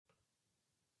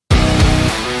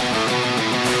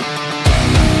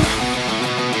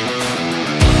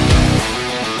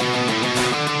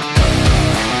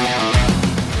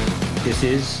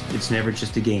This is It's Never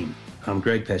Just a Game. I'm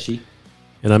Greg Pesci.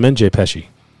 And I'm NJ Pesci.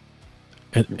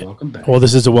 And welcome back. Well,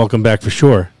 this is a welcome back for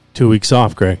sure. 2 weeks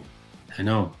off, Greg. I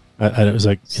know. It was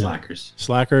like slackers.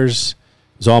 Slackers.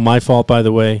 It was all my fault, by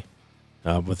the way.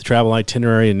 With the travel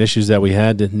itinerary and issues that we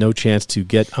had, no chance to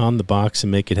get on the box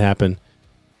and make it happen,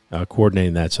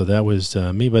 coordinating that. So that was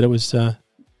me, but it was 2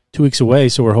 weeks away,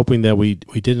 so we're hoping that we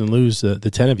didn't lose the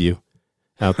 10 of you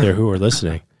out there who are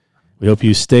listening. We hope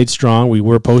you stayed strong. We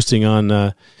were posting on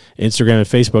Instagram and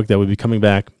Facebook that we'd be coming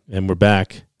back, and we're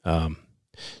back.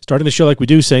 Starting the show like we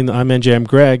do, saying that I'm NJ, I'm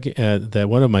Greg, that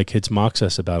one of my kids mocks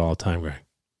us about all the time, Greg.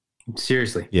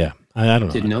 Seriously? Yeah. I don't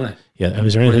know. Didn't know that. Yeah.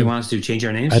 Was there anything? What do anything? they want us to change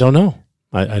our names? I don't know.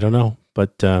 I don't know.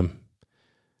 But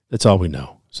that's all we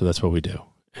know. So that's what we do.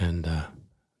 And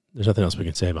there's nothing else we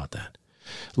can say about that.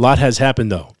 A lot has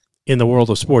happened, though, in the world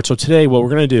of sports. So today what we're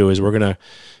going to do is we're going to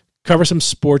cover some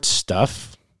sports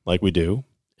stuff like we do.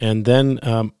 And then,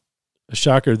 a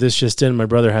shocker, this just in, my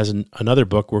brother has another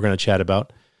book we're going to chat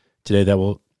about today that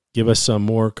will give us some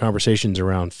more conversations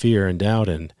around fear and doubt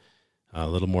and a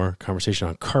little more conversation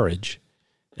on courage.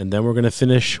 And then we're going to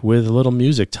finish with a little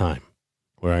music time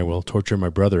where I will torture my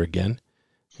brother again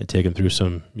and take him through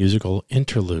some musical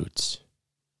interludes.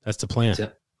 That's the plan.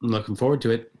 I'm looking forward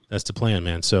to it. That's the plan,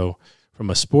 man. So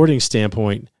from a sporting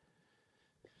standpoint,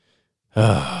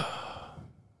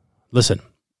 listen,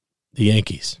 the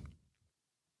Yankees.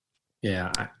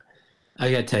 Yeah, I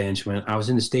got to tell you, when I was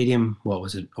in the stadium, what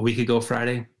was it, a week ago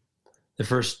Friday? The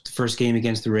first game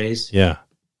against the Rays. Yeah.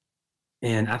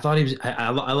 And I thought he was, I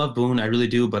love Boone, I really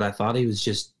do, but I thought he was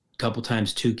just a couple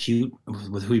times too cute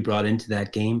with who he brought into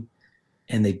that game.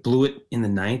 And they blew it in the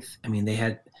ninth. I mean,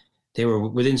 they were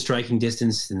within striking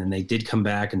distance, and then they did come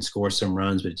back and score some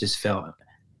runs, but it just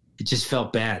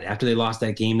felt bad. After they lost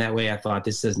that game that way, I thought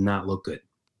this does not look good.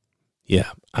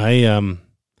 Yeah.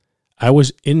 I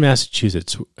was in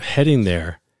Massachusetts heading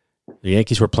there. The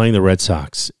Yankees were playing the Red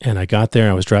Sox, and I got there.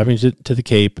 I was driving to the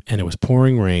Cape, and it was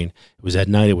pouring rain. It was at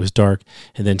night. It was dark,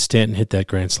 and then Stanton hit that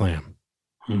grand slam.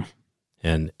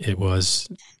 And it was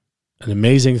an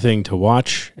amazing thing to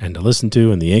watch and to listen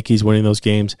to, and the Yankees winning those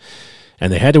games.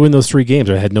 And they had to win those 3 games.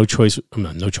 I had no choice.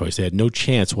 No choice. They had no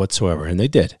chance whatsoever, and they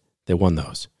did. They won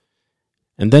those.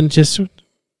 And then it just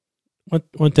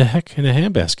went the heck in a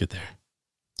handbasket there.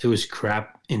 It was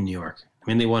crap in New York. I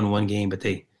mean, they won one game, but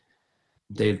they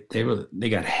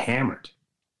got hammered.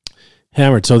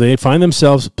 So they find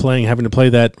themselves having to play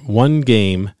that one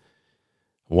game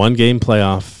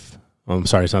playoff. Oh, I'm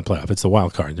sorry, it's not playoff. It's the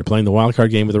wild card. They're playing the wild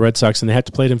card game with the Red Sox, and they had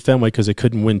to play it in Fenway because they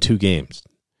couldn't win 2 games,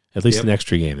 at least an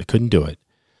extra game. They couldn't do it.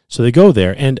 So they go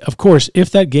there, and of course, if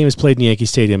that game is played in Yankee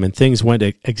Stadium and things went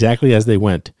exactly as they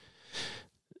went,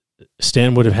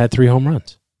 Stan would have had 3 home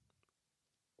runs.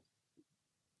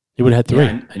 He would have had 3.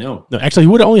 Yeah, I know. No, actually, he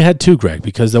would have only had 2, Greg,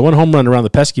 because the one home run around the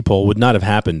pesky pole would not have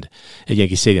happened at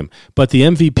Yankee Stadium. But the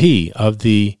MVP of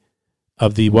the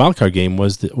wild card game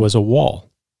was a Wall.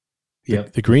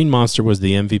 Yep. The Green Monster was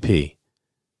the MVP,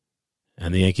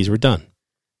 and the Yankees were done.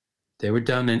 They were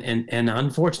done, and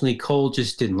unfortunately, Cole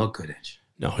just didn't look good.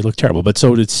 No, he looked terrible. But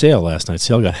so did Sale last night.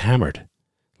 Sale got hammered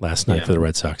last night for the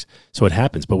Red Sox. So it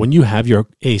happens. But when you have your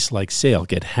ace like Sale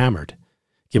get hammered,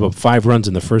 give up 5 runs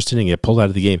in the first inning, get pulled out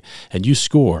of the game, and you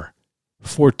score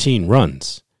 14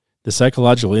 runs, the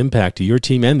psychological impact to your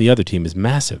team and the other team is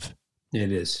massive.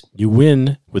 It is. You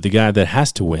win with the guy that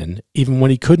has to win, even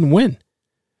when he couldn't win.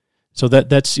 So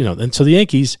that's, and so the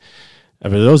Yankees, for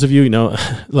those of you,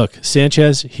 look,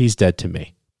 Sanchez, he's dead to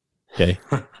me. Okay.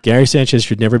 Gary Sanchez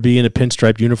should never be in a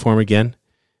pinstripe uniform again,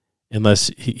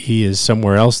 unless he is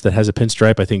somewhere else that has a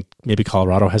pinstripe. I think maybe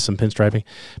Colorado has some pinstriping.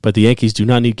 But the Yankees do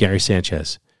not need Gary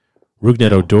Sanchez.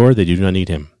 Rougned Odor, they do not need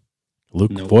him.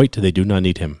 Luke Voit, they do not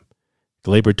need him.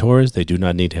 Gleyber Torres, they do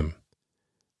not need him.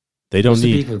 They don't need. What's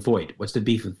the beef with Voit? What's the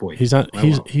beef with Voit? He's not.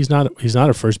 He's not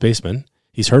a first baseman.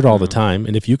 He's hurt all the time.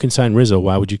 And if you can sign Rizzo,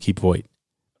 why would you keep Voit?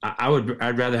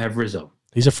 I'd rather have Rizzo.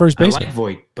 He's a first baseman. I like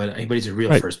Voit, but he's a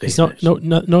real first baseman.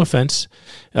 No offense.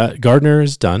 Gardner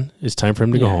is done. It's time for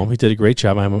him to go home. He did a great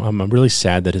job. I'm really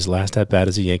sad that his last at bat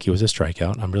as a Yankee was a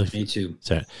strikeout. I'm really Me too.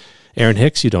 sad. Aaron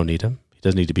Hicks, you don't need him. He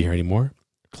doesn't need to be here anymore.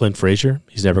 Clint Frazier,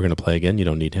 he's never going to play again. You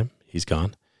don't need him. He's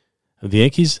gone. The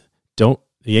Yankees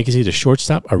need a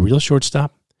shortstop, a real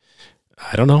shortstop.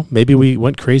 I don't know. Maybe we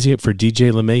went crazy for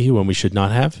DJ LeMahieu when we should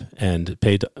not have and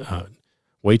paid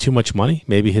way too much money.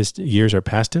 Maybe his years are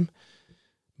past him.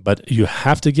 But you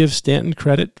have to give Stanton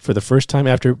credit for the first time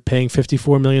after paying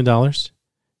 $54 million.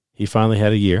 He finally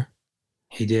had a year.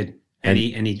 He did. And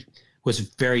he was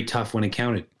very tough when it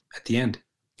counted at the end.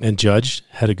 And Judge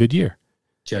had a good year.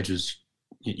 Judge was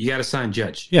You got to sign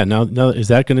Judge. Yeah. Now, is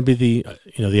that going to be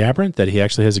the aberrant that he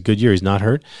actually has a good year? He's not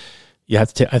hurt. You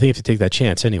have to. I think you have to take that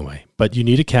chance anyway. But you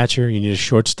need a catcher. You need a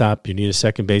shortstop. You need a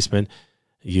second baseman.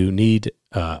 You need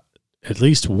at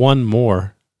least one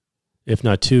more, if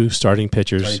not two, starting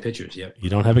pitchers. Starting pitchers. Yeah. You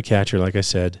don't have a catcher, like I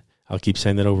said. I'll keep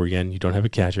saying that over again. You don't have a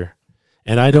catcher,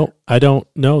 and I don't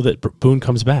know that Boone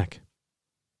comes back.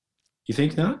 You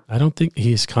think not? I don't think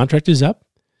his contract is up.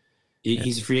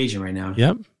 He's a free agent right now.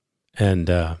 Yep.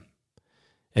 And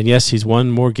yes, he's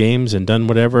won more games and done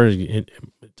whatever. It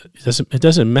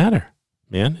doesn't matter,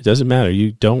 man. It doesn't matter.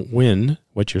 You don't win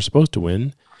what you're supposed to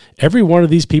win. Every one of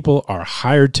these people are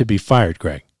hired to be fired,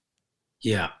 Greg.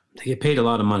 Yeah. They get paid a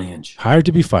lot of money, Inch. Hired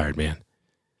to be fired, man.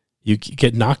 You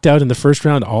get knocked out in the first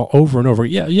round all over and over.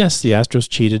 Yeah, yes, the Astros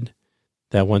cheated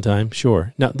that one time,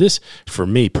 sure. Now, this, for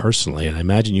me personally, and I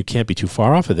imagine you can't be too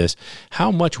far off of this,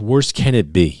 how much worse can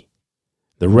it be?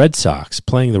 The Red Sox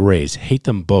playing the Rays, hate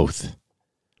them both.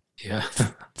 Yeah.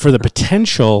 For the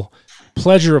potential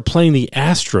pleasure of playing the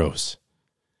Astros.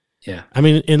 Yeah. I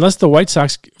mean, unless the White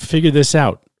Sox figure this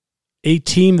out, a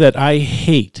team that I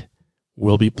hate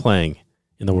will be playing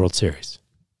in the World Series.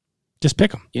 Just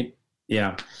pick them.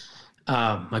 Yeah.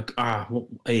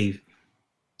 A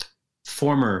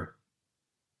former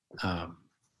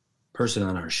person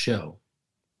on our show,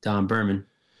 Don Berman,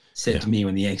 said to me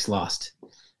when the Yanks lost,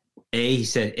 A, he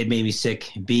said, it made me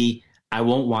sick. B, I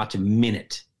won't watch a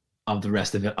minute of the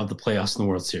rest of the playoffs in the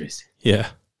World Series. Yeah.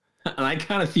 And I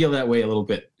kind of feel that way a little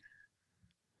bit.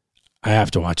 I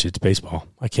have to watch it. It's baseball.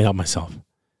 I can't help myself.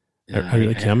 Yeah,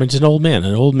 I'm just an old man.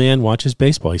 An old man watches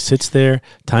baseball. He sits there.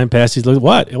 Time passes.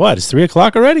 What? It's 3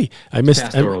 o'clock already. I missed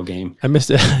pastoral game. I missed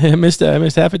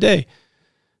half a day.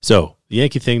 So the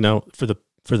Yankee thing now for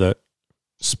the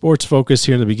sports focus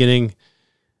here in the beginning.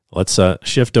 Let's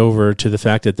shift over to the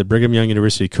fact that the Brigham Young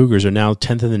University Cougars are now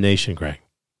 10th in the nation, Greg.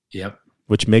 Yep.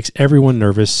 Which makes everyone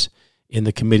nervous in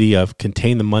the committee of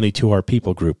Contain the Money to Our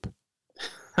People group.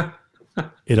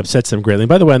 It upsets them greatly. And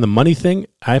by the way, on the money thing,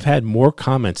 I've had more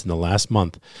comments in the last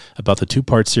month about the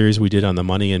 2-part series we did on the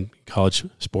money in college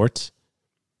sports.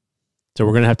 So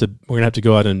we're gonna have to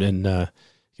go out and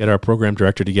get our program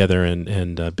director together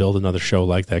and build another show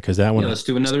like that, because that one. Let's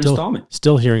do another installment.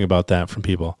 Still hearing about that from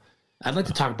people. I'd like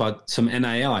to talk about some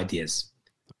NIL ideas.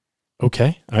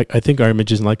 Okay, I think our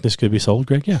images and likeness could be sold,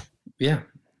 Greg. Yeah. Yeah,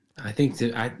 I think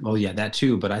that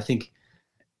too. But I think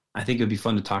it would be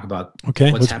fun to talk about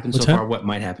what's happened so far, what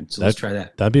might happen. So let's try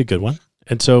that. That'd be a good one.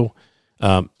 And so,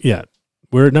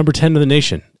 we're at number 10 in the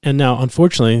nation. And now,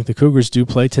 unfortunately, the Cougars do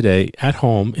play today at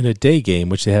home in a day game,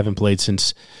 which they haven't played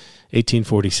since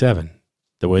 1847.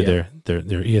 The way their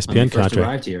ESPN contract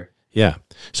arrived here. Yeah.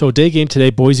 So a day game today,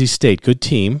 Boise State, good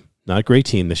team, not a great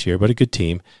team this year, but a good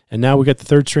team. And now we got the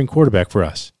third string quarterback for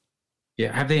us.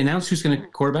 Yeah. Have they announced who's going to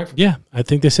quarterback? Yeah, I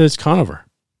think they said it's Conover.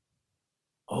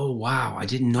 Oh, wow. I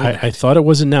didn't know that. I thought it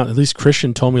was announced. At least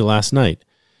Christian told me last night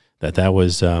that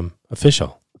was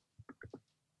official.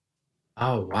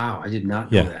 Oh, wow. I did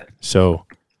not know that. So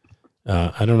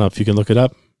I don't know if you can look it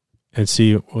up and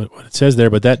see what it says there,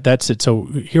 but that's it. So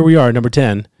here we are, number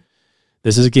 10.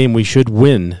 This is a game we should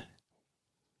win,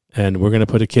 and we're going to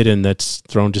put a kid in that's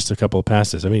thrown just a couple of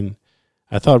passes. I mean,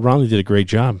 I thought Romney did a great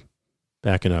job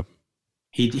backing up.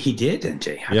 He did,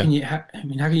 NJ. How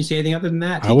can you say anything other than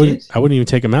that? I wouldn't even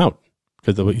take him out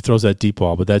because he throws that deep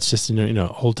ball. But that's just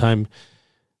old time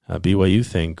BYU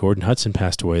thing. Gordon Hudson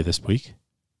passed away this week.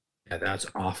 Yeah, that's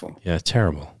awful. Yeah,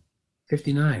 terrible.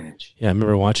 59-inch. Yeah, I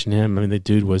remember watching him. I mean, the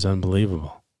dude was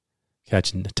unbelievable.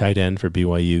 Catching the tight end for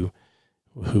BYU,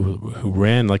 who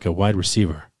ran like a wide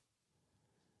receiver.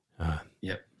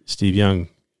 Yep. Steve Young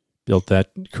built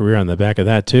that career on the back of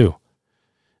that too.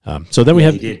 So then we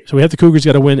have the Cougars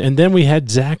got to win, and then we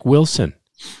had Zach Wilson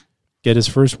get his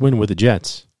first win with the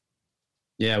Jets.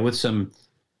 Yeah, with some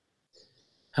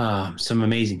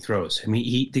amazing throws. I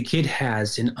mean, the kid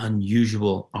has an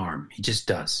unusual arm. He just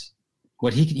does.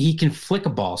 He can flick a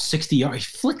ball 60 yards.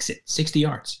 He flicks it 60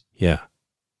 yards. Yeah.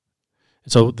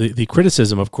 So the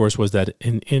criticism, of course, was that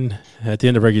in at the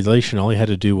end of regulation, all he had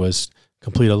to do was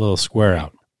complete a little square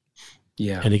out.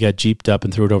 Yeah. And he got jeeped up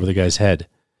and threw it over the guy's head.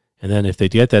 And then if they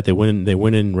get that, they win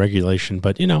in regulation.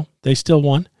 But, they still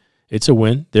won. It's a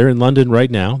win. They're in London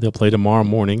right now. They'll play tomorrow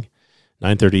morning,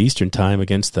 9:30 Eastern time,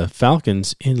 against the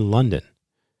Falcons in London.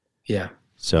 Yeah.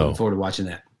 So looking forward to watching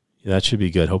that. That should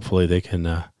be good. Hopefully they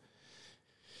can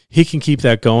he can keep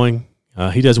that going.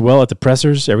 He does well at the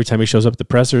pressers. Every time he shows up at the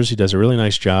pressers, he does a really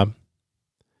nice job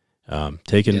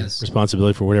taking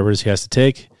responsibility for whatever it is he has to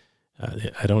take.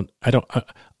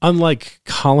 Unlike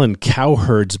Colin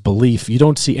Cowherd's belief, you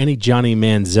don't see any Johnny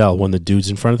Manziel when the dude's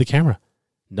in front of the camera.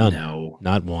 None. No.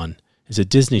 Not one. It's a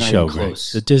Disney Not show, even Greg. close.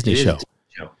 It's a Disney It is show. a Disney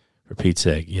show. For Pete's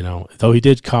sake, though he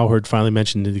did, Cowherd finally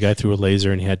mentioned that the guy threw a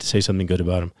laser and he had to say something good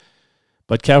about him.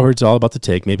 But Cowherd's all about the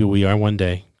take. Maybe we are one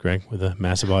day, Greg, with a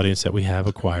massive audience that we have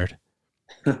acquired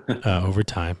over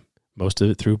time. Most of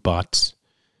it through bots.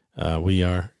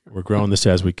 We're growing this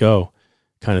as we go,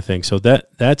 kind of thing. So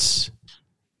that's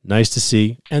nice to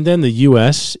see. And then the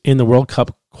U.S. in the World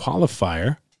Cup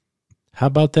qualifier. How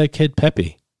about that kid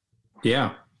Pepe?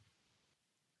 Yeah.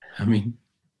 I mean,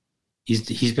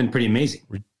 he's been pretty amazing.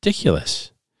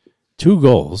 Ridiculous. 2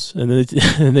 goals, and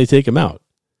then they take him out.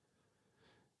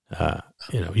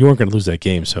 You weren't going to lose that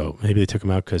game, so maybe they took him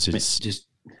out because it's just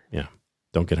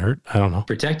don't get hurt. I don't know.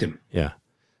 protect him. Yeah,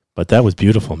 but that was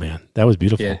beautiful, man. That was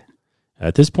beautiful. Yeah.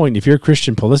 At this point, if you're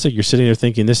Christian Pulisic, you're sitting there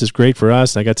thinking this is great for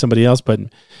us. I got somebody else, but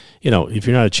if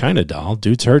you're not a China doll,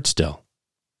 dude's hurt still.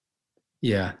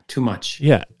 Yeah, too much.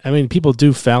 Yeah, I mean, people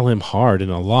do foul him hard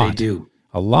and a lot. They do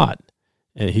a lot,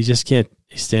 and he just can't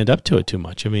stand up to it too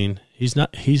much. I mean, he's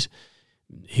not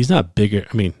bigger.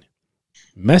 I mean,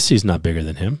 Messi's not bigger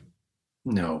than him.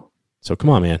 No. So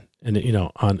come on, man. And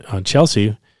on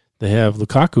Chelsea, they have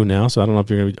Lukaku now. So I don't know if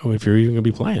you're even going to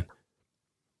be playing.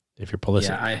 If you're Pulisic.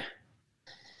 Yeah,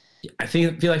 I feel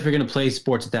like if you're going to play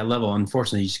sports at that level,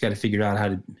 unfortunately, you just got to figure out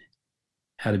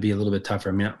how to be a little bit tougher.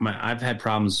 I mean, I've had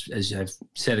problems, as I've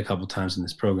said a couple times in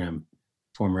this program,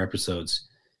 former episodes.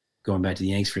 Going back to the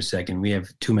Yanks for a second, we have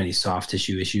too many soft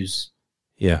tissue issues.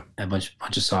 Yeah, a bunch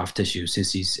of soft tissue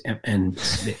sissies, and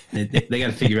they got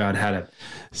to figure out how to do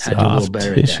a little soft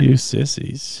better at that. tissue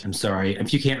sissies. I'm sorry,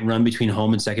 if you can't run between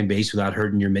home and second base without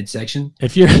hurting your midsection,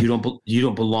 you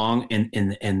don't belong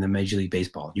in the Major League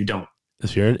Baseball. You don't.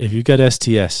 If you got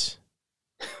STS,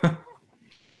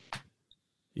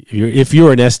 if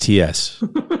you're an STS,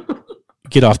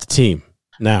 get off the team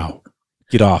now.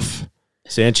 Get off,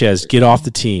 Sanchez. Get off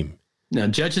the team. Now,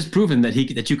 Judge has proven that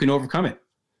you can overcome it.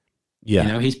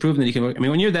 Yeah, he's proven that he can. I mean,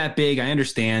 when you're that big, I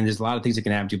understand there's a lot of things that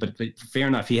can happen to you, but fair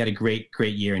enough, he had a great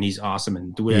year, and he's awesome,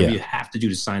 and do whatever you have to do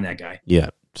to sign that guy.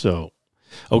 Yeah. So,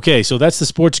 okay, so that's the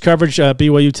sports coverage.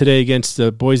 BYU today against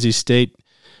Boise State,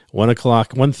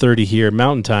 1:30 here,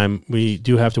 Mountain Time. We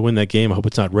do have to win that game. I hope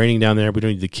it's not raining down there. We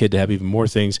don't need the kid to have even more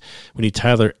things. We need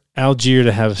Tyler Algier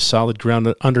to have solid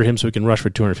ground under him so he can rush for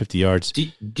 250 yards.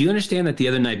 Do you understand that the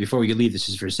other night, before we leave this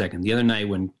just for a second, the other night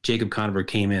when Jacob Conover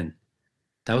came in,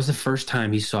 that was the first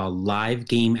time he saw live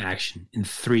game action in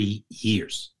 3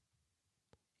 years.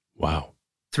 Wow.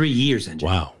 3 years, NJ.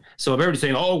 Wow. So if everybody's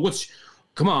saying,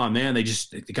 come on, man, the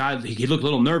guy, he looked a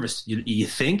little nervous. You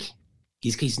think?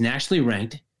 He's nationally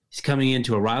ranked. He's coming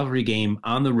into a rivalry game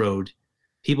on the road.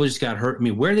 People just got hurt. I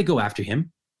mean, where do they go after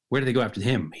him? Where do they go after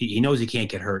him? He knows he can't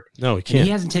get hurt. No, he can't. And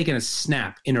he hasn't taken a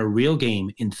snap in a real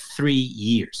game in 3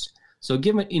 years. So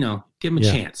give him a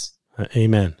chance.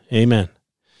 Amen.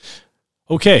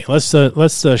 Okay, let's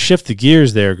shift the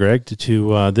gears there, Greg,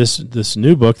 to this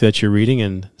new book that you're reading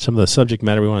and some of the subject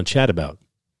matter we want to chat about.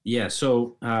 Yeah,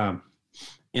 so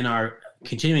in our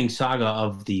continuing saga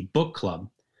of the book club,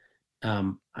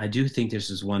 I do think this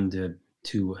is one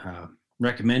to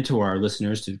recommend to our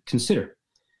listeners to consider.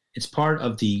 It's part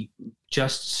of the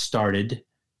just started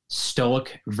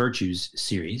Stoic Virtues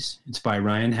series. It's by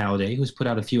Ryan Halliday, who's put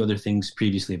out a few other things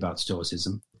previously about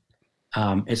Stoicism.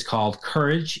 It's called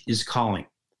Courage is Calling.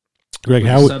 Greg,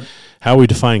 how are we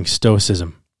defining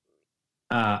Stoicism?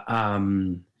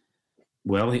 Well,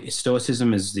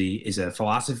 Stoicism is a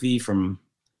philosophy from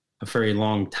a very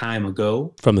long time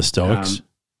ago. From the Stoics?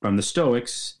 From the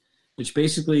Stoics, which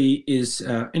basically is,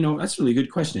 that's a really good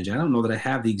question, I don't know that I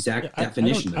have the exact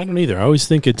definition. I don't either. I always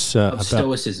think it's about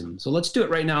Stoicism. So let's do it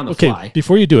right now on the fly.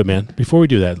 Before you do it, man, before we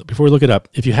do that, before we look it up,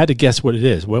 if you had to guess what it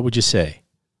is, what would you say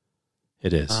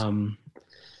it is?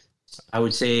 I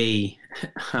would say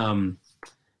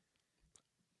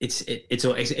it's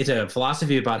a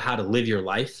philosophy about how to live your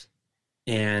life,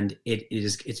 and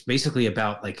it's basically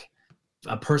about like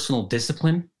a personal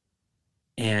discipline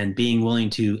and being willing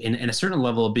to, in a certain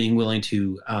level of being willing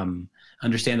to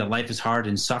understand that life is hard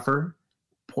and suffer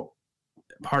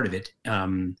part of it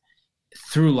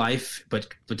through life,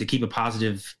 but to keep a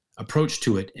positive approach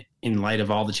to it in light of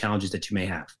all the challenges that you may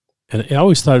have. And I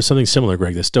always thought of something similar,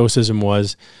 Greg. The Stoicism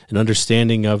was an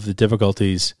understanding of the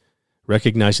difficulties,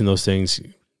 recognizing those things,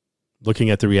 looking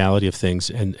at the reality of things,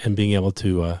 and being able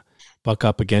to buck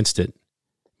up against it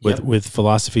with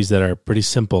philosophies that are pretty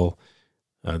simple,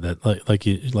 that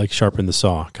like sharpen the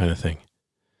saw kind of thing.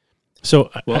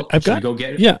 So I've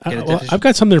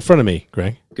got something in front of me,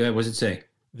 Greg. Go ahead. What does it say?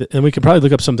 And we could probably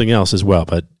look up something else as well.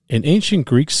 But an ancient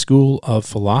Greek school of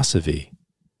philosophy,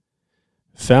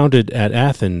 founded at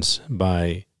Athens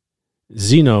by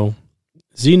Zeno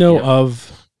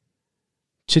of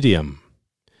Citium.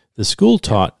 The school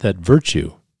taught that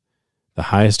virtue, the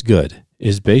highest good,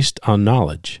 is based on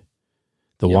knowledge.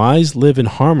 The wise live in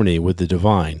harmony with the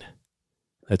divine.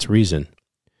 That's reason.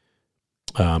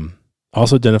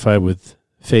 Also identified with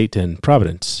fate and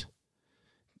providence.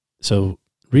 So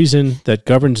reason that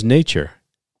governs nature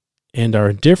and are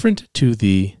indifferent to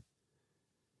the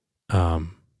I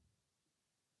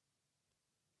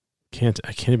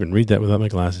can't even read that without my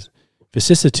glasses.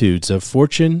 Vicissitudes of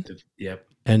fortune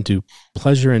and to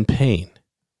pleasure and pain.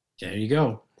 There you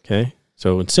go. Okay.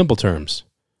 So in simple terms.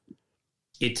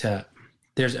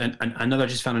 There's another, I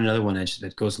just found another one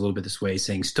that goes a little bit this way,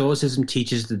 saying Stoicism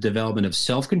teaches the development of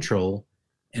self-control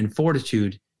and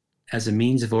fortitude as a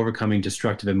means of overcoming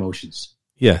destructive emotions.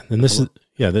 Yeah, and this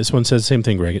one says the same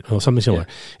thing, Greg. Well, something similar.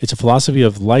 Yeah. It's a philosophy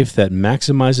of life that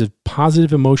maximizes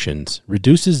positive emotions,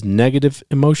 reduces negative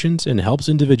emotions, and helps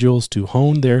individuals to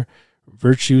hone their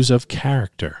virtues of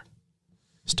character.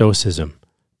 Stoicism.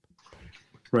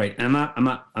 Right. And I'm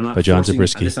not by John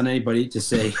Zabriskie. This on anybody to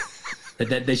say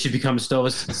that they should become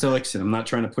Stoics, and I'm not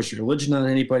trying to push religion on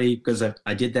anybody because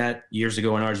I did that years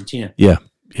ago in Argentina. Yeah.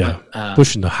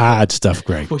 Pushing the hard stuff,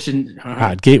 Greg. Pushing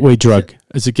hard. Gateway drug.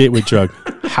 It's a gateway drug.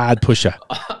 Hard pusher.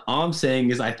 All I'm saying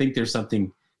is I think there's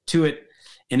something to it.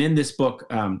 And in this book,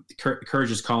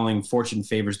 Courage is Calling, Fortune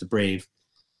Favors the Brave.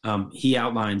 He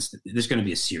outlines there's going to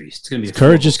be a series. It's going to be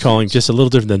Courage is Calling, just a little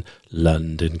different than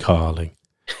London Calling.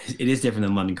 It is different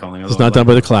than London Calling. It's not done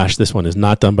by The Clash. This one is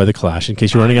not done by The Clash. In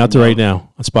case you're running out to right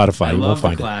now on Spotify, you won't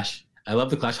find it. I love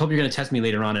The Clash. I hope you're going to test me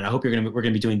later on, and I hope we're going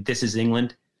to be doing This Is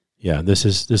England. Yeah, this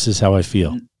is how I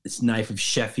feel. It's Knife of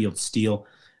Sheffield Steel.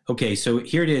 Okay, so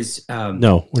here it is.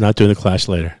 No, we're not doing The Clash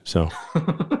later. So,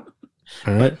 all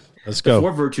right, let's go. The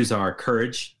four virtues are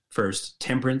courage first,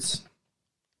 temperance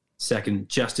second,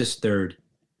 justice third,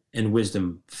 and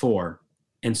wisdom four.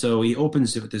 And so he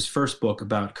opens it with his first book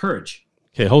about courage.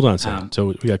 Okay, hold on a second. So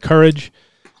we got courage,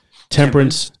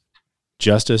 temperance,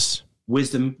 justice,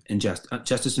 wisdom, and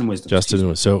justice and wisdom. Justice and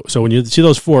wisdom. So when you see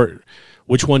those four,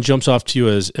 which one jumps off to you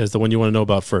as the one you want to know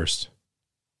about first?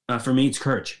 For me, it's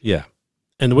courage. Yeah.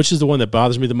 And which is the one that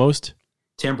bothers me the most?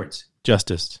 Temperance.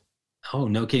 Justice. Oh,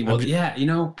 no kidding.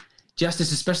 Well,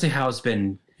 justice, especially how it's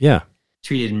been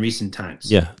treated in recent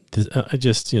times. Yeah. I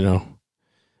just,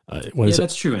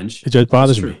 that's true, Inge. It just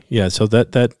bothers me. Yeah, so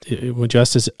that when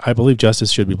justice, I believe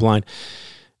justice should be blind.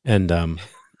 And,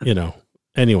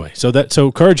 anyway.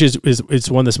 So courage is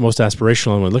one that's most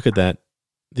aspirational. And when we look at that,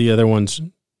 the other one's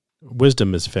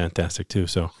wisdom is fantastic too.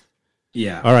 So,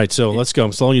 yeah. All right, so let's go.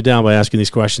 I'm slowing you down by asking these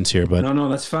questions here, but no,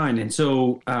 that's fine. And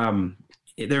so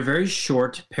they're very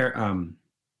short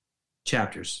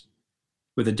chapters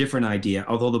with a different idea.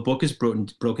 Although the book is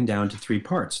broken down to three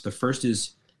parts. The first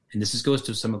is, and this goes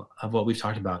to some of what we've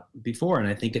talked about before, and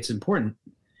I think it's important.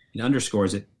 It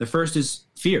underscores it. The first is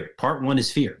fear. Part one is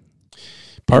fear.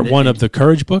 Part one of the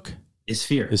courage book is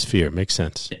fear. Makes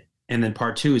sense. And then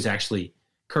part two is actually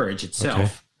courage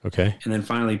itself. Okay. And then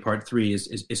finally, part three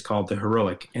is called the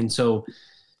heroic. And so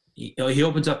he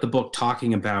opens up the book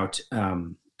talking about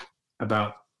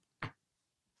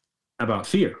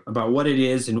fear, about what it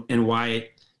is and why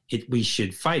we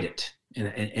should fight it,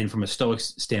 and from a Stoic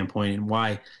standpoint, and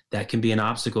why that can be an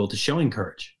obstacle to showing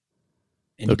courage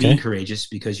and being courageous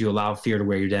because you allow fear to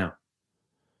wear you down.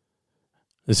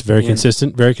 It's very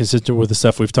consistent with the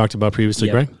stuff we've talked about previously,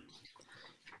 Greg.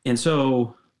 And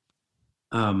so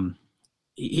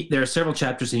there are several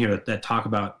chapters in here that talk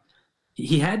about,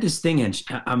 he had this thing,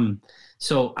 and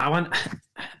so I want,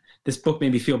 this book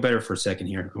made me feel better for a second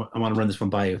here. I want to run this one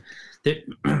by you.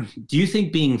 Do you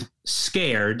think being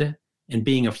scared and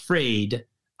being afraid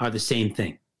are the same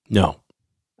thing? No.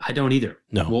 I don't either.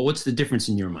 No. Well, what's the difference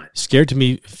in your mind? Scared to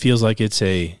me feels like it's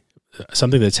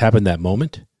something that's happened that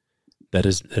moment. That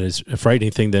is a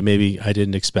frightening thing that maybe I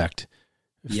didn't expect.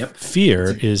 Yep.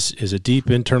 Fear is a deep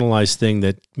internalized thing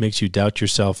that makes you doubt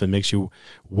yourself and makes you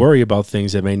worry about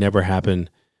things that may never happen,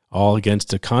 all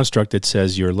against a construct that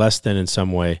says you're less than in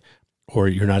some way, or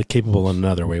you're not capable in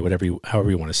another way, however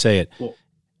you want to say it. Well,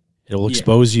 it will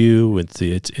expose you.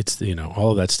 It's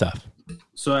all of that stuff.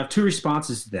 So I have two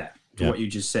responses to that, to what you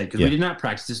just said, because we did not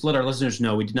practice this. Let our listeners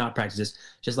know we did not practice this,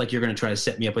 just like you're going to try to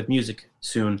set me up with music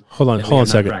soon. Hold on a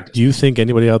second. Practiced. Do you think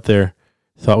anybody out there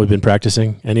thought we've been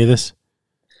practicing any of this?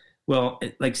 Well,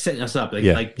 like setting us up,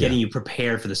 getting you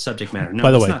prepared for the subject matter. No,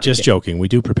 by the way, just joking. We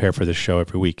do prepare for this show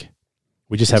every week.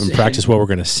 We just haven't practiced what we're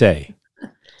going to say.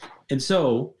 And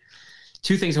so,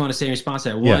 two things I want to say in response to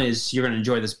that. One is you're going to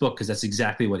enjoy this book because that's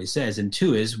exactly what he says. And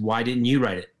two is, why didn't you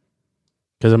write it?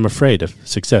 Because I'm afraid of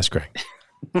success, Greg.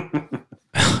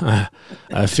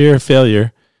 Fear of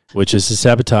failure, which is to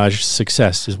sabotage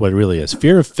success, is what it really is.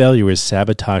 Fear of failure is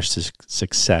sabotage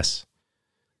success.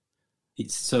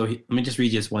 So let me just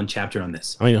read just one chapter on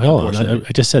this. I mean, hold on.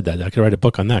 I just said that. I could write a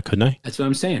book on that, couldn't I? That's what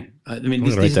I'm saying. I mean,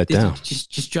 write that down.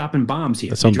 Just dropping bombs here.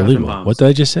 That's unbelievable. What did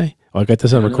I just say? Oh, I got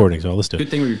this on recording, so let's do it. Good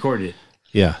thing we recorded it.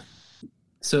 Yeah.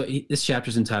 So this chapter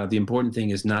is entitled, "The Important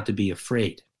Thing is Not to Be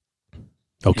Afraid."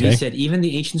 Okay. And he said, even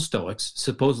the ancient Stoics,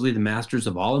 supposedly the masters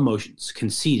of all emotions,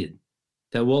 conceded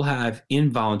that we'll have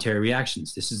involuntary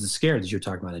reactions. This is the scare that you're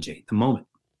talking about, NJ, the moment.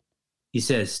 He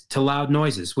says, to loud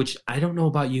noises, which I don't know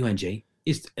about you, NJ,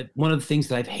 is one of the things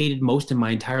that I've hated most in my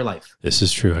entire life. This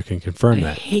is true. I can confirm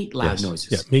that. I hate loud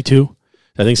noises. Yeah, me too.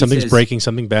 I think something's breaking,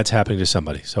 something bad's happening to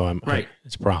somebody. So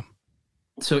it's a problem.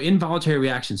 So involuntary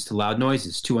reactions to loud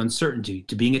noises, to uncertainty,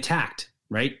 to being attacked,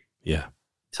 right? Yeah.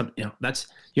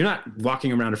 You're not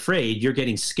walking around afraid. You're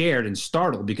getting scared and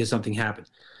startled because something happened.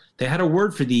 They had a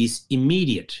word for these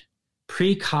immediate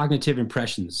precognitive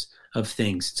impressions of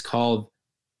things. It's called,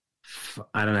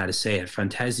 I don't know how to say it,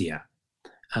 fantasia.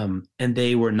 And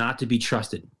they were not to be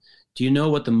trusted. Do you know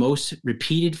what the most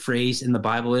repeated phrase in the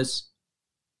Bible is?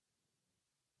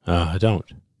 I don't.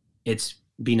 It's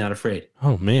be not afraid.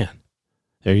 Oh, man.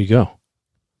 There you go.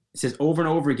 It says over and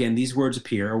over again, these words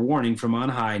appear, a warning from on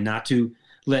high not to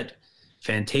let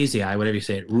Fantasia, whatever you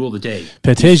say it, rule the day.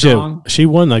 Fantasia, she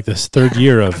won like this third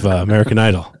year of American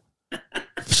Idol.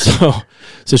 So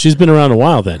she's been around a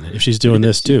while then, if she's doing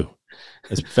this too.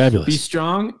 It's fabulous. Be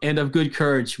strong and of good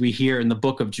courage, we hear in the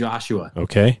book of Joshua.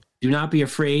 Okay. Do not be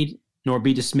afraid, nor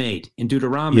be dismayed. In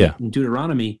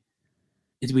Deuteronomy,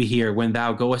 we hear, when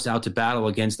thou goest out to battle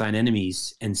against thine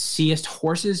enemies, and seest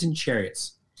horses and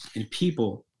chariots, and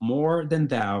people more than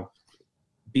thou,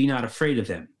 be not afraid of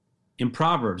them. In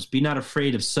Proverbs, be not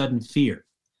afraid of sudden fear,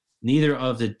 neither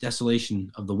of the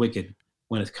desolation of the wicked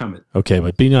when it cometh. Okay,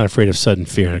 but be not afraid of sudden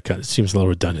fear. It seems a little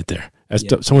redundant there.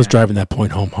 Someone's driving that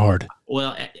point home hard.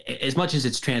 Well, as much as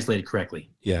it's translated correctly.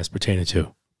 Yeah, it's pertaining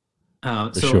to.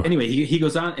 Anyway, he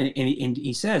goes on and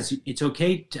he says it's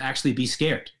okay to actually be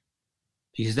scared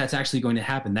because that's actually going to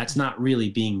happen. That's not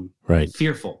really being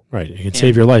fearful. Right. You can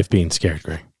save your life being scared,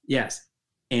 Greg. Yes.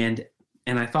 And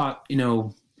I thought,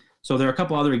 so there are a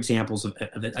couple other examples of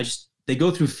it. They go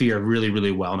through fear really,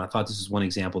 really well. And I thought this is one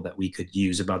example that we could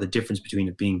use about the difference between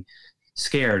it being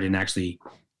scared and actually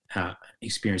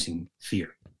experiencing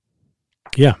fear.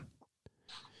 Yeah.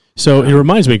 So it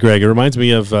reminds me, Greg,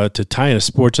 of, to tie in a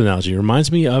sports analogy, it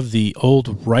reminds me of the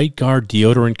old Right Guard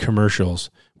deodorant commercials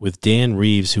with Dan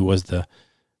Reeves, who was the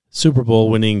Super Bowl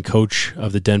winning coach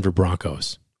of the Denver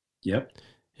Broncos. Yep.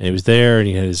 And he was there and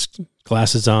he had his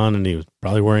glasses on and he was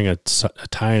probably wearing a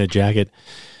tie and a jacket.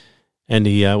 And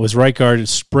he was Right Guard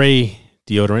spray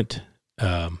deodorant,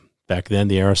 back then,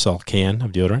 the aerosol can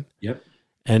of deodorant. Yep.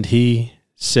 And he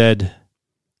said,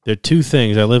 there are two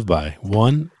things I live by.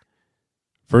 One,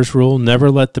 first rule, never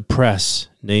let the press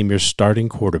name your starting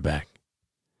quarterback.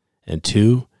 And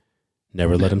two,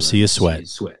 never let them see you sweat.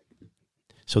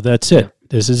 So that's it.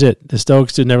 This is it. The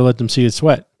Stoics did never let them see you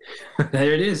sweat.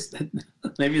 There it is.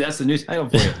 Maybe that's the new title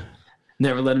for it.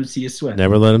 Never let them see you sweat.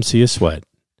 Never let them see you sweat.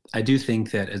 I do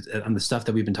think that on the stuff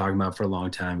that we've been talking about for a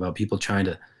long time, about people trying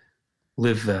to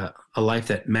live a life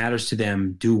that matters to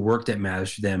them, do work that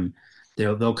matters to them,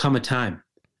 there'll come a time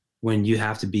when you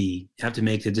have to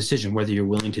make the decision whether you're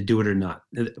willing to do it or not,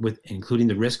 with including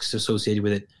the risks associated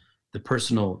with it, the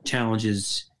personal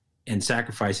challenges and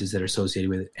sacrifices that are associated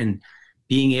with it, and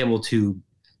being able to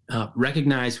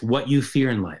recognize what you fear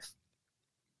in life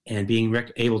and being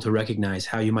able to recognize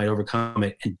how you might overcome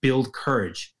it and build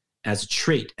courage as a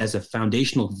trait, as a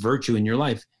foundational virtue in your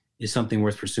life is something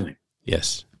worth pursuing.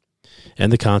 Yes.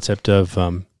 And the concept of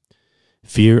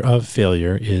fear of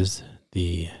failure is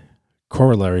the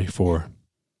corollary for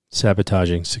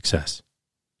sabotaging success.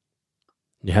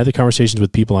 You have the conversations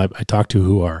with people I talk to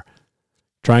who are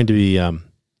trying to be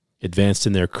advanced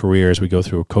in their career as we go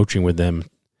through coaching with them.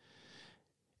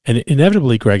 And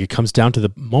inevitably, Greg, it comes down to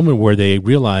the moment where they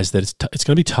realize that it's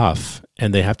going to be tough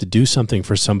and they have to do something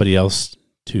for somebody else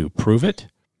to prove it.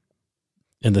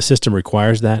 And the system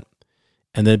requires that.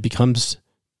 And then it becomes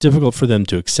difficult for them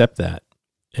to accept that.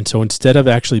 And so instead of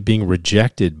actually being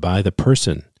rejected by the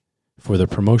person for the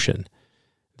promotion,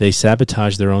 they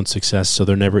sabotage their own success so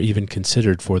they're never even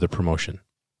considered for the promotion.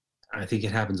 I think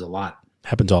it happens a lot.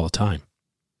 Happens all the time.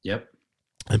 Yep.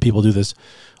 And people do this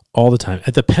all the time.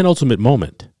 At the penultimate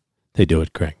moment, they do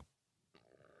it, Greg.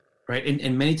 Right.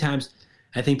 And many times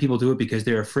I think people do it because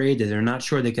they're afraid that they're not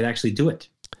sure they could actually do it.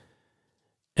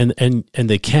 And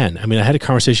they can. I mean, I had a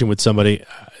conversation with somebody.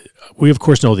 We, of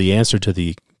course, know the answer to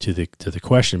the to the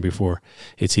question before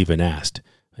it's even asked.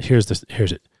 Here's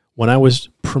it. When I was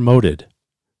promoted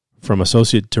from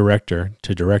associate director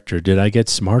to director, did I get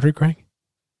smarter, Greg?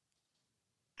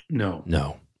 No.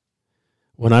 No.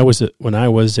 When I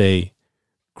was a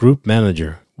group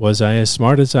manager, was I as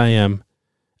smart as I am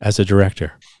as a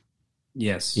director?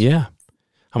 Yes. Yeah.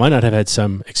 I might not have had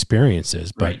some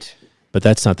experiences, but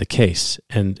that's not the case.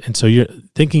 And so you're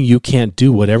thinking you can't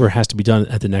do whatever has to be done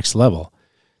at the next level.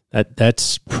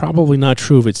 That's probably not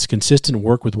true if it's consistent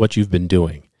work with what you've been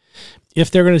doing. If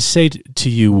they're going to say to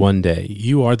you one day,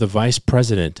 you are the vice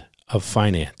president of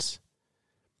finance,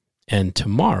 and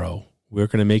tomorrow we're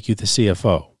going to make you the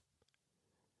CFO,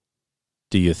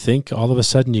 do you think all of a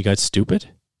sudden you got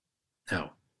stupid?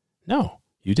 No,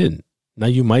 you didn't. Now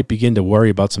you might begin to worry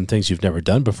about some things you've never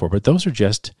done before, but those are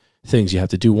just things you have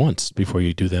to do once before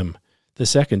you do them the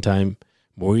second time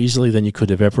more easily than you could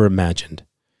have ever imagined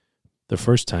the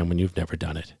first time when you've never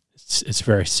done it. It's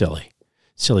very silly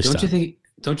stuff.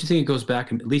 Don't you think it goes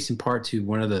back, at least in part, to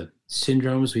one of the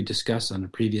syndromes we discussed on a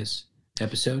previous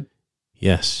episode?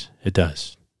 Yes, it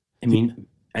does. I mean,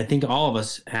 I think all of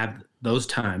us have those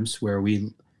times where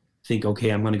we think,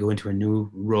 okay, I'm going to go into a new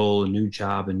role, a new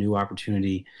job, a new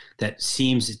opportunity that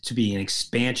seems to be an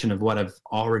expansion of what I've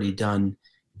already done.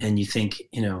 And you think,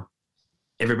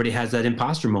 everybody has that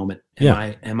imposter moment.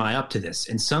 Am I up to this?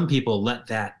 And some people let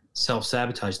that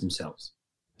self-sabotage themselves.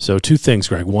 So two things,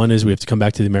 Greg. One is we have to come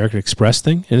back to the American Express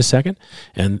thing in a second,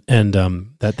 and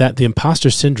that the imposter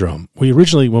syndrome. We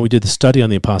originally, when we did the study on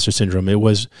the imposter syndrome,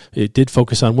 it did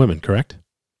focus on women, correct?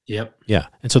 Yep. Yeah.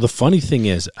 And so the funny thing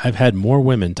is, I've had more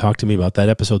women talk to me about that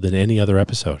episode than any other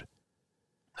episode.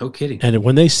 No kidding. And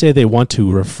when they say they want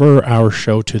to refer our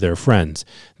show to their friends,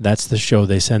 that's the show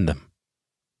they send them.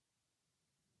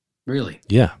 Really?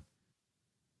 Yeah.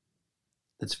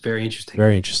 That's very interesting.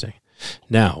 Very interesting.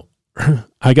 Now,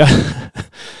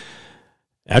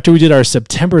 after we did our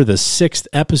September the 6th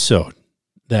episode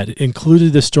that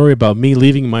included the story about me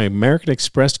leaving my American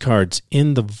Express cards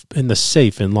in the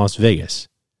safe in Las Vegas,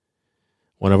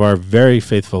 one of our very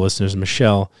faithful listeners,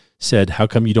 Michelle, said, "How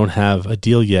come you don't have a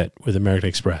deal yet with American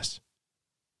Express?"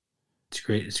 It's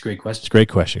great. It's a great question. It's a great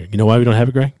question. You know why we don't have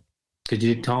it, Greg? Because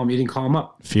you didn't call him. You didn't call him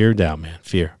up. Fear and doubt, man.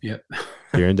 Fear. Yep.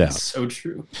 Fear and doubt. So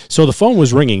true. So the phone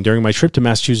was ringing during my trip to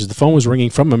Massachusetts. The phone was ringing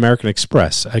from American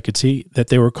Express. I could see that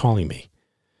they were calling me.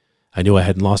 I knew I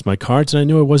hadn't lost my cards, and I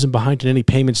knew I wasn't behind in any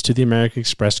payments to the American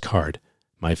Express card,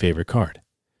 my favorite card.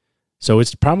 So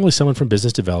it's probably someone from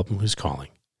business development who's calling.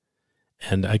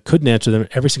 And I couldn't answer them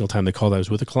every single time they called. I was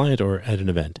with a client or at an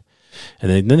event. And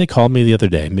then they called me the other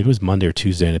day. Maybe it was Monday or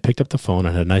Tuesday, and I picked up the phone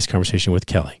and had a nice conversation with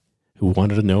Kelly, who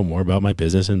wanted to know more about my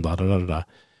business and blah, blah, blah, blah.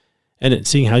 And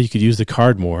seeing how you could use the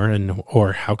card more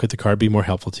or how could the card be more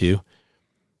helpful to you.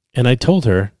 And I told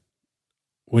her,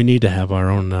 we need to have our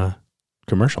own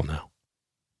commercial now.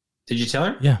 Did you tell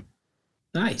her? Yeah.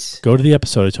 Nice. Go to the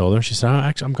episode, I told her. She said,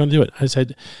 actually, I'm going to do it. I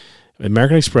said,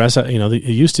 American Express, it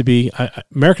used to be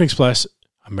American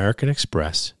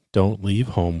Express, don't leave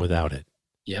home without it.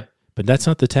 Yep. But that's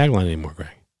not the tagline anymore,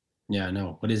 Greg. Yeah, I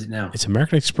know. What is it now? It's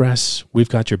American Express, we've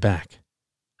got your back.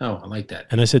 Oh, I like that.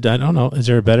 And I said, I don't know. Is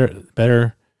there a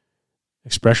better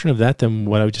expression of that than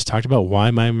what I just talked about?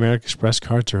 Why my American Express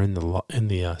cards are in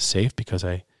the safe? Because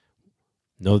I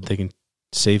know that they can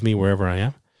save me wherever I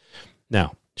am.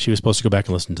 Now, she was supposed to go back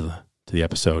and listen to the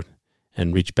episode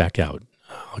and reach back out.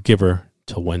 I'll give her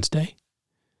till Wednesday.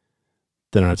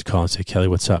 Then I have to call and say, Kelly,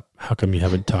 what's up? How come you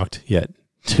haven't talked yet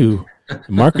to the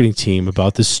marketing team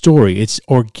about this story? It's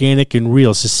organic and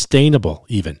real, sustainable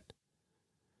even.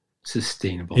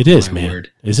 Sustainable. It is, man.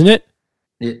 Word. Isn't it?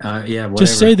 Yeah, whatever.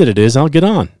 Just say that it is. I'll get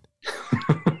on.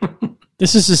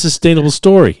 This is a sustainable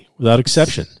story without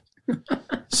exception.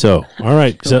 So, all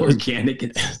right. So, organic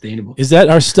and sustainable. Is that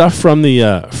our stuff from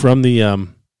the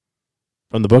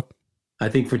book? I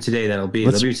think for today there'll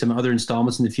be some other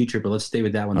installments in the future, but let's stay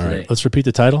with that one today. Right, let's repeat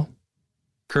the title.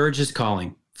 Courage is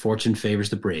calling. Fortune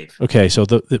favors the brave. Okay, so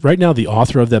right now the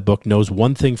author of that book knows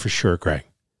one thing for sure, Greg.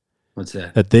 What's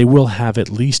that? That they will have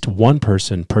at least one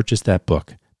person purchase that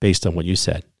book based on what you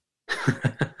said.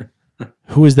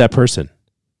 Who is that person?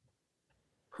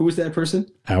 Who is that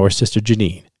person? Our sister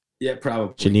Janine. Yeah,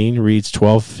 probably. Janine reads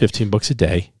 12, 15 books a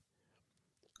day,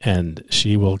 and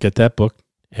she will get that book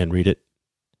and read it.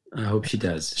 I hope she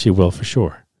does. She will for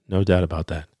sure. No doubt about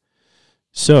that.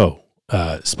 So,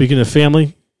 speaking of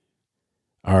family,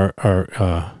 it's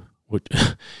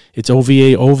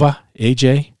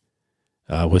AJ,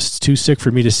 was too sick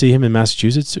for me to see him in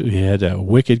Massachusetts. He had a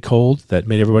wicked cold that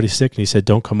made everybody sick, and he said,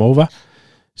 don't come over.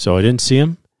 So I didn't see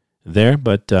him there,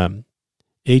 but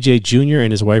AJ Jr.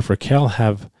 and his wife Raquel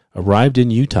have arrived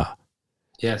in Utah.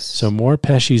 Yes. So more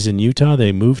Pesci's in Utah.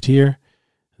 They moved here.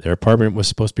 Their apartment was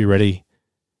supposed to be ready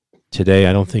today.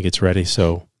 I don't think it's ready,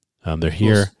 so they're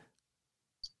here. Well,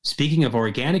 speaking of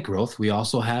organic growth, we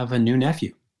also have a new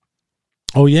nephew.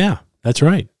 Oh, yeah, that's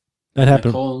right. That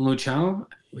happened. Nicole and Luciano.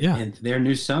 Yeah. And their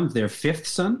new son, their fifth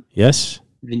son, Yes.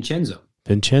 Vincenzo.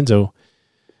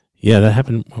 Yeah, that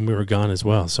happened when we were gone as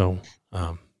well. So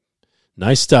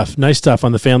nice stuff. Nice stuff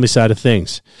on the family side of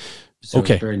things. So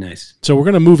Okay. very nice. So we're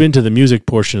going to move into the music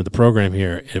portion of the program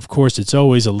here. Of course, it's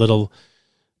always a little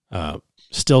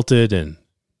stilted and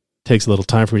takes a little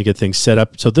time for me to get things set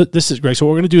up. So this is Greg. So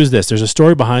what we're going to do is this. There's a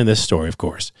story behind this story, of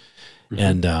course. Mhm.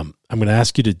 And I'm going to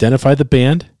ask you to identify the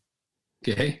band.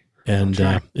 Okay. And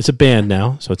it's a band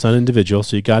now, so it's not individual.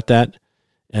 So you got that.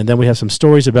 And then we have some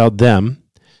stories about them.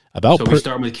 So we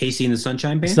start with Casey and the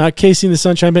Sunshine Band? It's not Casey and the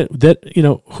Sunshine Band,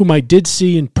 whom I did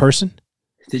see in person.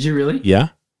 Did you really? Yeah.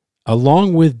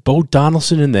 Along with Bo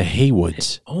Donaldson and the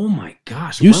Haywoods. Oh my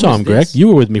gosh. You when saw was him, Greg. this? You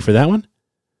were with me for that one.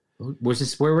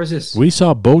 Where was this? We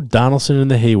saw Bo Donaldson and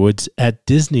the Haywoods at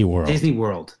Disney World. Disney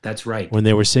World. That's right. When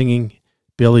they were singing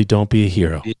Billy, Don't Be a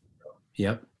Hero.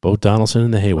 Yep. Bo Donaldson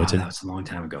and the Wow, Haywoods. that was a long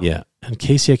time ago. Yeah. And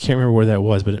Casey, I can't remember where that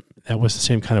was, but that was the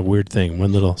same kind of weird thing,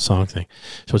 one little song thing.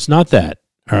 So it's not that.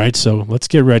 All right, so let's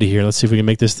get ready here. Let's see if we can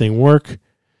make this thing work,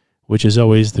 which is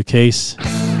always the case.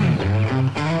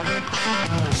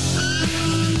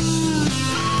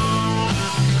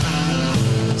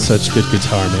 Such good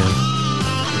guitar, man.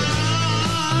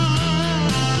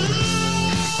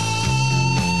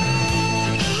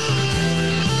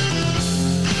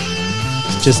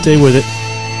 Just stay with it. I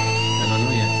don't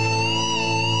know yet.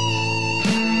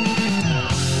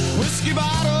 Whiskey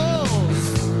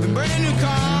bottles and brand new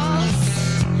cars.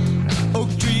 Oak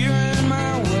tree in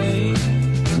my way.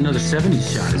 Another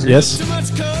 70s shot, isn't Yes. Too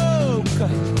much coke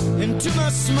and too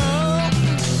much smoke.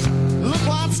 Look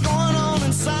what's going on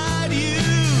inside you.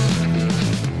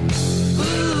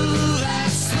 Ooh, that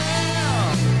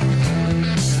smell.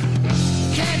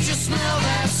 Can't you smell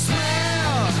that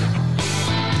smell?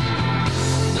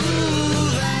 Ooh,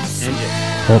 that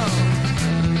smell.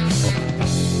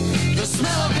 The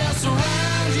smell of death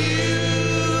around you.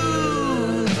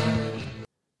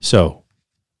 So,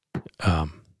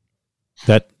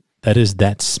 that is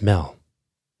That Smell.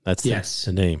 That's Yes.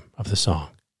 the name of the song.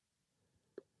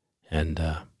 And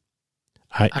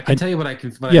I can tell you what I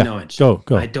know it. Go.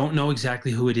 I don't know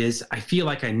exactly who it is. I feel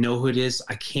like I know who it is.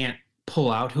 I can't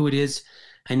pull out who it is.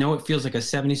 I know it feels like a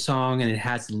 70s song, and it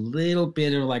has a little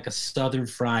bit of like a Southern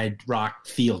fried rock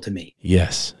feel to me.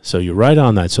 Yes. So you're right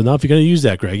on that. So now if you're going to use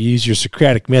that, Greg, you use your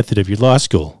Socratic method of your law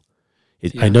school.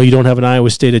 Yeah. I know you don't have an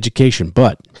Iowa State education,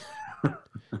 but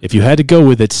if you had to go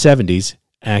with it, 70s,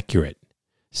 accurate.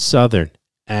 Southern,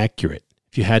 accurate.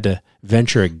 If you had to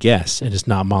venture a guess, and it's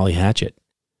not Molly Hatchet.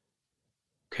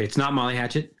 Okay, it's not Molly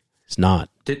Hatchet. It's not.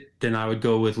 Then I would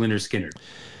go with Lynyrd Skynyrd.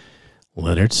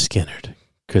 Lynyrd Skynyrd.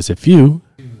 Because if you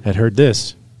had heard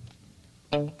this,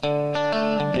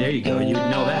 There you go. You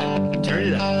know that. Turn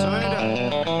it up. Turn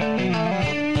it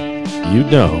up. you'd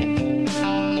know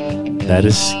that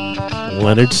is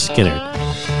Lynyrd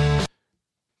Skynyrd.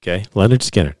 Okay, Lynyrd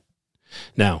Skynyrd.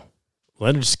 Now,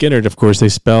 Lynyrd Skynyrd, of course, they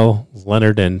spell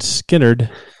Leonard and Skynyrd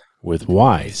with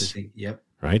Y's, Yep.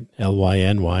 right?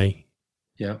 L-Y-N-Y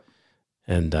Yep.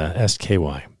 and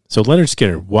S-K-Y. So Lynyrd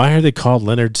Skynyrd. Why are they called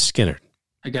Lynyrd Skynyrd?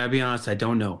 I gotta be honest. I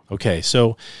don't know. Okay,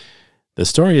 so the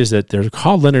story is that they're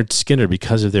called Lynyrd Skynyrd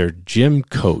because of their gym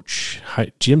coach,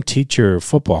 gym teacher,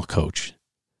 football coach.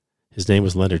 His name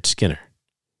was Lynyrd Skynyrd.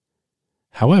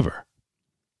 However,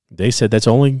 they said that's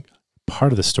only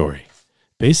part of the story.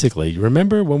 Basically, you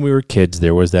remember when we were kids,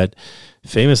 there was that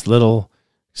famous little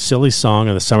silly song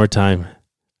in the summertime,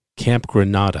 Camp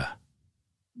Granada.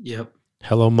 Yep.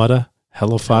 Hello, Mutta.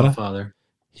 Hello, Fada. Father.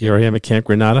 Here I am at Camp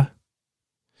Granada.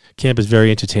 Camp is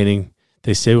very entertaining.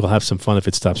 They say we'll have some fun if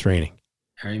it stops raining.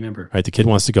 I remember. Right, the kid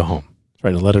wants to go home. He's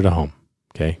writing a letter to home.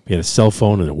 Okay, he had a cell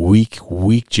phone and a weak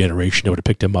generation that would have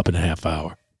picked him up in a half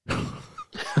hour.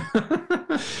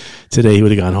 Today he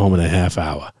would have gone home in a half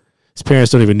hour. His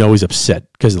parents don't even know he's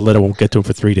upset because the letter won't get to him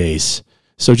for 3 days.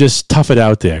 So just tough it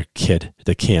out there, kid, at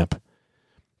the camp.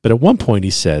 But at one point he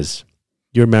says,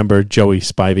 you remember Joey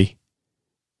Spivey?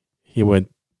 He went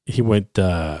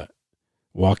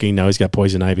walking. Now he's got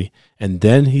poison ivy. And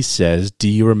then he says, do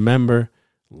you remember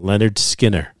Lynyrd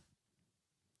Skynyrd?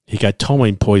 He got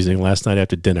ptomaine poisoning last night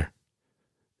after dinner,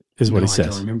 is what he says. I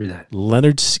don't remember that.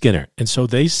 Lynyrd Skynyrd. And so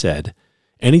they said,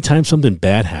 anytime something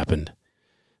bad happened,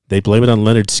 they blame it on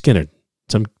Lynyrd Skynyrd.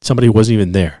 Somebody who wasn't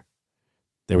even there.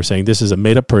 They were saying this is a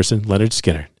made-up person, Lynyrd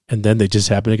Skynyrd. And then they just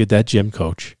happened to get that gym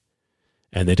coach,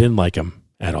 and they didn't like him.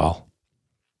 at all.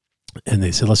 And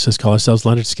they said, let's just call ourselves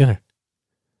Leonard Skinner.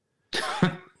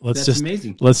 That's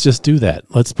amazing. Let's just do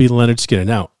that. Let's be Leonard Skinner.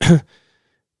 Now,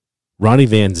 Ronnie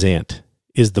Van Zant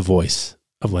is the voice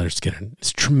of Leonard Skinner. It's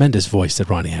a tremendous voice that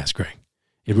Ronnie has, Greg.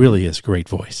 It really is a great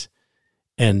voice.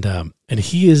 And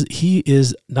he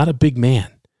is not a big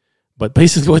man, but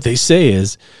basically what they say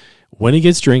is when he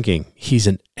gets drinking, he's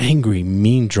an angry,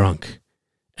 mean drunk.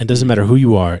 And doesn't matter who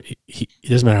you are, it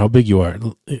doesn't matter how big you are,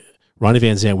 Ronnie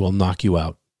Van Zant will knock you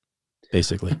out,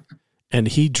 basically. And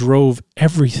he drove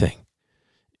everything.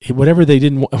 Whatever they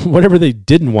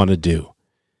didn't want to do,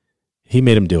 he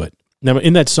made him do it. Now,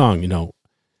 in that song,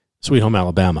 Sweet Home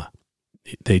Alabama,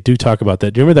 they do talk about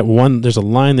that. Do you remember that one? There's a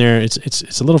line there.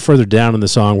 It's a little further down in the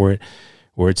song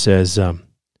where it says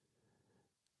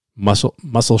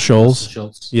Muscle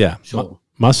Shoals. Yeah,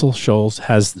 Muscle Shoals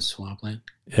has the swampland.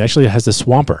 It actually has the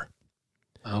Swamper.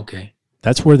 Okay,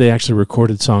 that's where they actually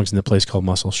recorded songs in the place called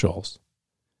Muscle Shoals.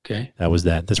 Okay,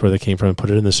 that's where they came from and put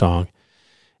it in the song.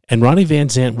 And Ronnie Van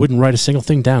Zant wouldn't write a single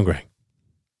thing down, Greg.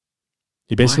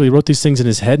 He basically wrote these things in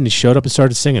his head, and he showed up and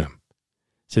started singing them.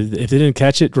 So if they didn't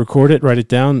catch it, record it, write it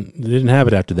down, they didn't have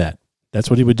it after that. That's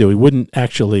what he would do. He wouldn't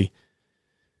actually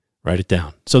write it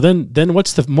down. So then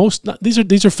what's the most?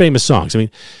 These are famous songs. I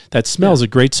mean, That Smell's a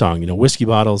great song. Whiskey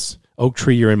Bottles, Oak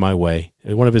Tree, You're in My Way.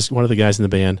 One of the guys in the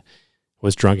band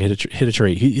was drunk and hit a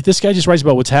tree. This guy just writes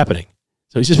about what's happening.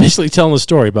 So he's just basically telling a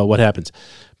story about what happens.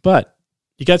 But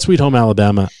you got Sweet Home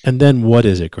Alabama, and then what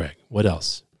is it, Greg? What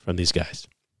else from these guys?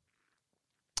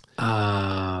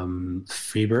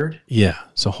 Freebird. Yeah.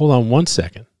 So hold on one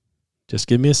second. Just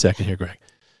give me a second here, Greg.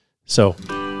 So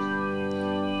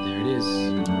there it is.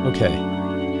 Okay.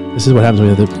 This is what happens when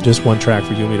you have just one track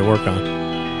for you and me to work on.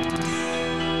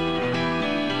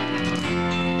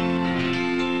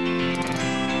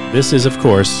 This is, of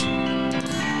course,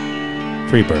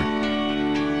 Freebird.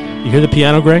 You hear the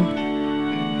piano, Greg?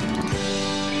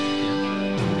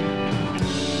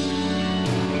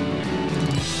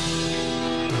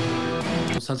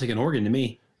 Sounds like an organ to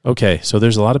me. Okay, so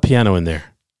there's a lot of piano in there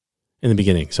in the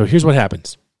beginning. So here's what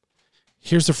happens.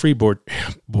 Here's the Freebird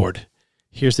board.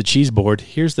 Here's the cheese board.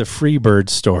 Here's the Freebird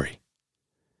story.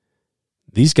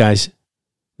 These guys,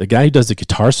 the guy who does the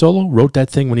guitar solo wrote that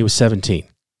thing when he was 17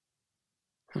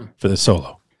 for the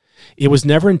solo. It was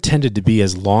never intended to be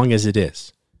as long as it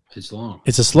is. It's long.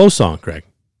 It's a slow song, Greg.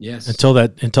 Yes. Until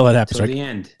that happens. Until right? the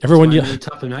end. Everyone really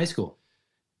tough in high school.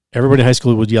 Everybody in high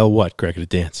school would yell what, Greg, at a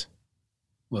dance?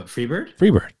 What, Freebird?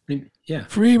 Freebird. Yeah.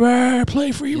 Freebird, play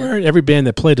Freebird. Yeah. Every band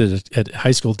that played at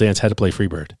high school dance had to play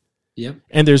Freebird. Yep.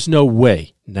 And there's no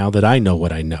way, now that I know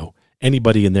what I know,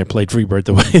 anybody in there played Freebird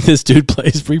the way this dude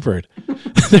plays Freebird.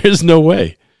 There's no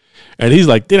way. And he's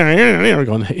like, going,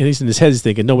 and he's in his head, he's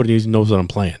thinking, nobody even knows what I'm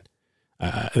playing.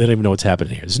 They don't even know what's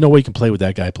happening here. There's no way you can play what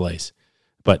that guy plays.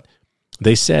 But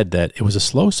they said that it was a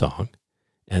slow song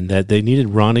and that they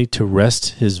needed Ronnie to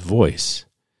rest his voice.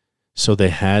 So they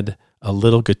had a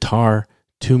little guitar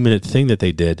 2-minute thing that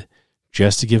they did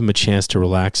just to give him a chance to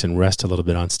relax and rest a little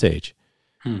bit on stage,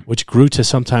 which grew to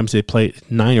sometimes they play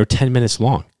 9 or 10 minutes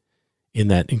long in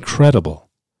that incredible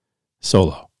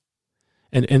solo.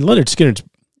 And Leonard Skinner's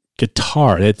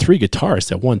guitar, they had 3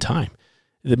 guitarists at one time.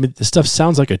 The stuff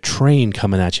sounds like a train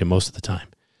coming at you most of the time.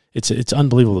 It's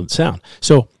unbelievable sound.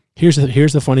 So here's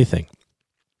the funny thing.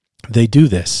 They do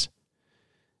this,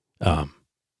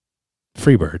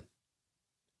 Freebird,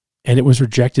 and it was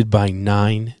rejected by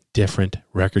 9 different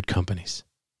record companies.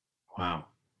 Wow.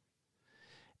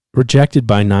 Rejected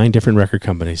by 9 different record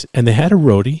companies. And they had a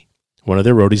roadie. One of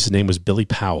their roadies, his name was Billy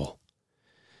Powell.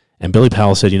 And Billy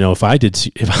Powell said,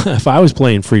 if I was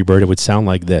playing Freebird, it would sound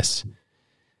like this.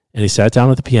 And he sat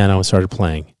down at the piano and started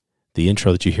playing the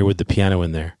intro that you hear with the piano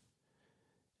in there.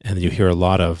 And you hear a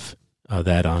lot of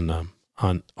that on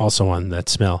That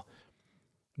Smell.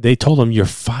 They told him, "You're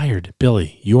fired,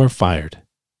 Billy. You are fired."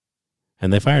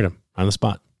 And they fired him on the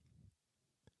spot.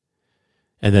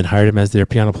 And then hired him as their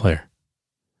piano player.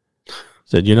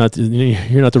 Said, you're not the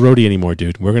roadie anymore,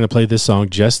 dude. We're going to play this song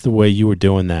just the way you were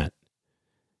doing that.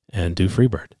 And do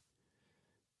Freebird. Wow.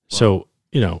 So,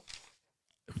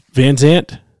 Van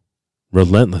Zant,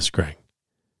 relentless, Greg.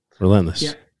 Relentless.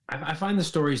 Yeah. I find the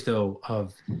stories, though,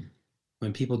 of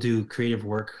when people do creative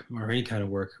work or any kind of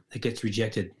work that gets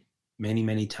rejected many,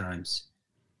 many times.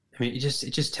 I mean, it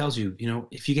just tells you,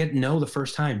 if you get no the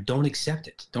first time, don't accept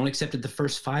it. Don't accept it the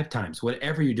first 5 times,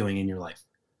 whatever you're doing in your life.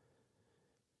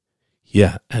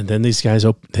 Yeah, and then these guys,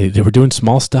 they were doing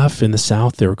small stuff in the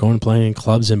South. They were going and playing in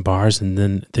clubs and bars, and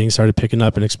then things started picking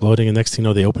up and exploding, and next thing you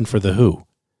know, they opened for The Who.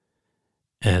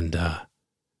 And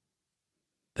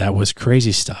that was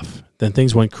crazy stuff. Then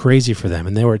things went crazy for them,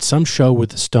 and they were at some show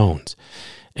with the Stones.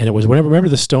 And it was whenever, remember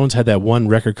the Stones had that one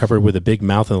record cover with a big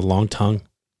mouth and a long tongue?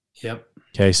 Yep.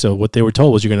 Okay, so what they were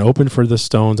told was you're going to open for the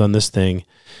Stones on this thing,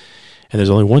 and there's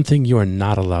only one thing you are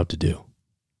not allowed to do.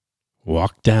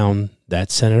 Walk down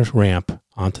that center ramp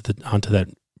onto that.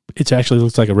 It actually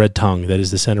looks like a red tongue. That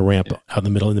is the center ramp out in the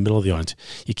middle of the audience.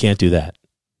 You can't do that.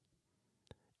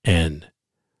 And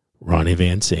Ronnie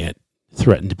Van Zant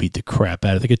threatened to beat the crap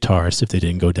out of the guitarist if they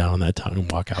didn't go down on that tongue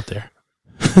and walk out there.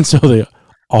 And so they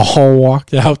all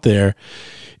walked out there.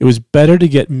 It was better to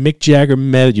get Mick Jagger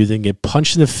mad at you than get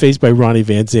punched in the face by Ronnie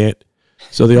Van Zant.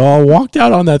 So they all walked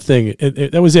out on that thing.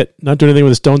 That was it. Not doing anything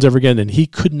with the Stones ever again. And he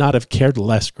could not have cared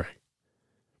less, Greg.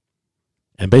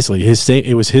 And basically,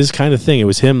 it was his kind of thing. It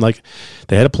was him, like,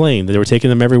 they had a plane. They were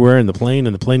taking them everywhere in the plane,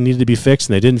 and the plane needed to be fixed,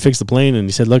 and they didn't fix the plane. And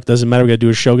he said, look, doesn't matter. We got to do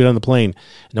a show. Get on the plane.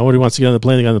 Nobody wants to get on the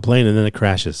plane. They get on the plane, and then it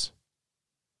crashes.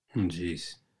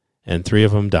 Jeez. And 3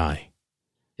 of them die.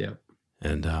 Yep.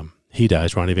 And he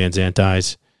dies. Ronnie Van Zant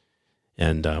dies.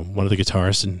 And one of the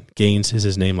guitarists, and Gaines is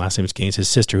his name. Last name is Gaines. His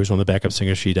sister, who's one of the backup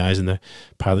singers, she dies, and the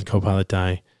pilot, co-pilot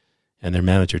die. And their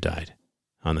manager died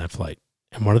on that flight.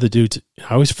 And one of the dudes,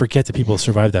 I always forget that people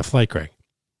survived that flight, Greg.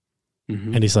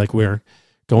 Mm-hmm. And he's like, we're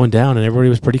going down, and everybody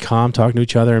was pretty calm, talking to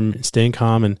each other and staying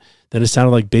calm. And then it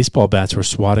sounded like baseball bats were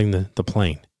swatting the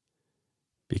plane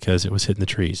because it was hitting the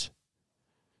trees.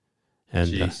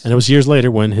 And it was years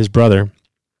later when his brother,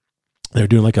 they were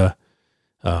doing like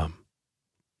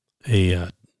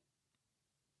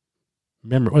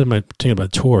remember, what am I thinking about?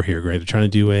 A tour here, Greg? They're trying to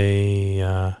do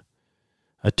a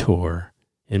tour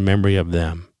in memory of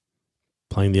them,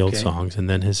 playing the old songs, and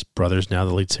then his brother's now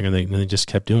the lead singer, and they just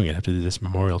kept doing it after this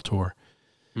memorial tour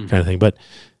kind of thing. But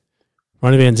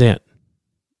Ronnie Van Zant,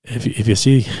 if you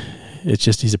see, it's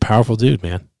just, he's a powerful dude,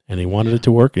 man, and he wanted it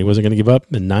to work, and he wasn't going to give up,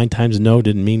 and 9 times no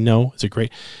didn't mean no. It's a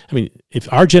great, I mean,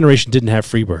 if our generation didn't have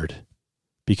Freebird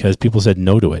because people said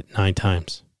no to it 9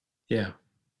 times. Yeah,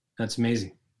 that's amazing.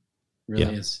 It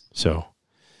really is. So,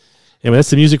 anyway, that's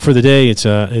the music for the day.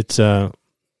 It's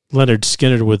Leonard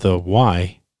Skinner with a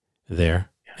Y there,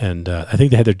 and I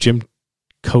think they had their gym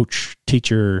coach,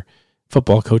 teacher,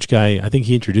 football coach guy. I think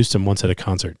he introduced him once at a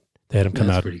concert. They had him come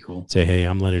out, pretty cool. Say, hey,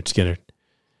 I'm Leonard Skinner,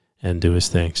 and do his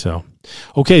thing. So,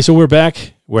 okay, so we're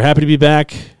back. We're happy to be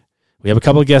back. We have a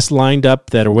couple of guests lined up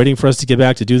that are waiting for us to get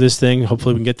back to do this thing.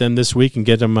 Hopefully we can get them this week and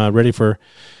get them ready for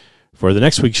the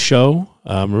next week's show.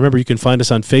 Remember, you can find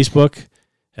us on Facebook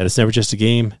at It's Never Just a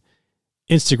Game,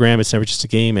 Instagram, It's Never Just a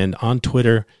Game, and on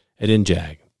Twitter at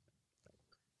InJag.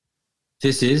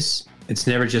 This is It's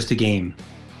Never Just a Game.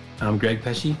 I'm Greg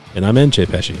Pesci. And I'm NJ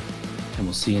Pesci. And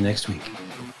we'll see you next week.